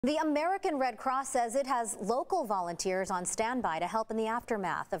The American Red Cross says it has local volunteers on standby to help in the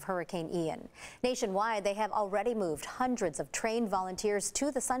aftermath of Hurricane Ian. Nationwide, they have already moved hundreds of trained volunteers to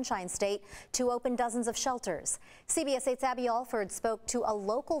the Sunshine State to open dozens of shelters. CBS 8's Abby Alford spoke to a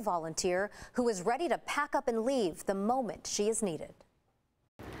local volunteer who is ready to pack up and leave the moment she is needed.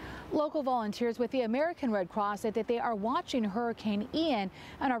 Local volunteers with the American Red Cross said that they are watching Hurricane Ian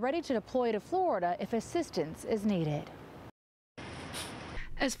and are ready to deploy to Florida if assistance is needed.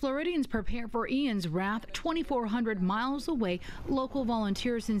 As Floridians prepare for Ian's wrath 2,400 miles away, local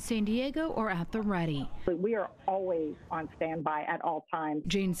volunteers in San Diego are at the ready. We are always on standby at all times.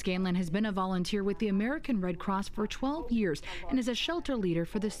 Jane Scanlon has been a volunteer with the American Red Cross for 12 years and is a shelter leader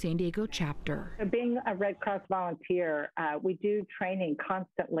for the San Diego chapter. Being a Red Cross volunteer, we do training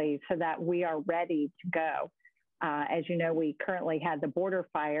constantly so that we are ready to go. As you know, we currently had the border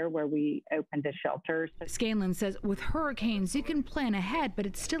fire where we opened a shelter. Scanlon says with hurricanes, you can plan ahead, but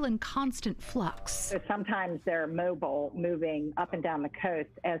it's still in constant flux. So sometimes they're mobile, moving up and down the coast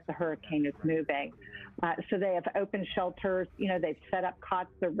as the hurricane is moving. So they have open shelters. You know, they've set up cots.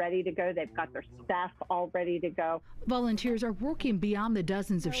 They're ready to go. They've got their staff all ready to go. Volunteers are working beyond the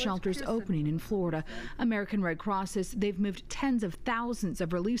dozens of shelters opening in Florida. American Red Cross says they've moved tens of thousands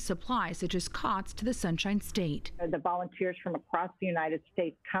of relief supplies, such as cots, to the Sunshine State. The volunteers from across the United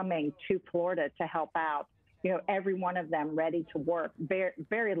States coming to Florida to help out, you know, every one of them ready to work. Very,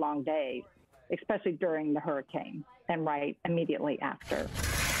 very long days, especially during the hurricane and right immediately after.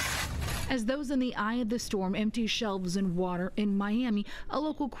 As those in the eye of the storm empty shelves and water in Miami, a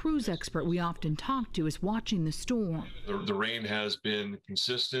local cruise expert we often talk to is watching the storm. The rain has been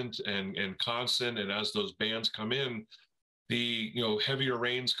consistent and constant, and as those bands come in, the heavier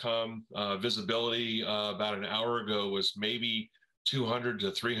rains come. Visibility about an hour ago was maybe 200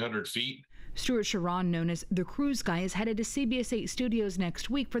 to 300 feet. Stuart Sharon, known as the Cruise Guy, is headed to CBS 8 studios next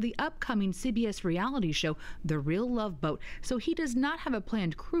week for the upcoming CBS reality show, The Real Love Boat. So he does not have a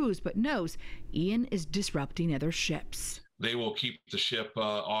planned cruise, but knows Ian is disrupting other ships. They will keep the ship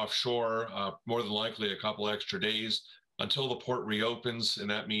offshore, more than likely a couple extra days until the port reopens, and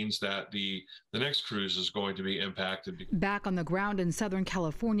that means that the next cruise is going to be impacted. Back on the ground in Southern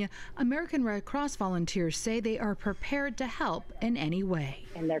California, American Red Cross volunteers say they are prepared to help in any way.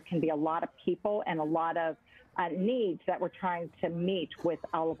 And there can be a lot of people and a lot of needs that we're trying to meet with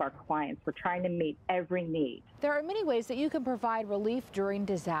all of our clients. We're trying to meet every need. There are many ways that you can provide relief during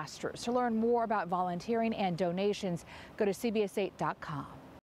disasters. To learn more about volunteering and donations, go to CBS8.com.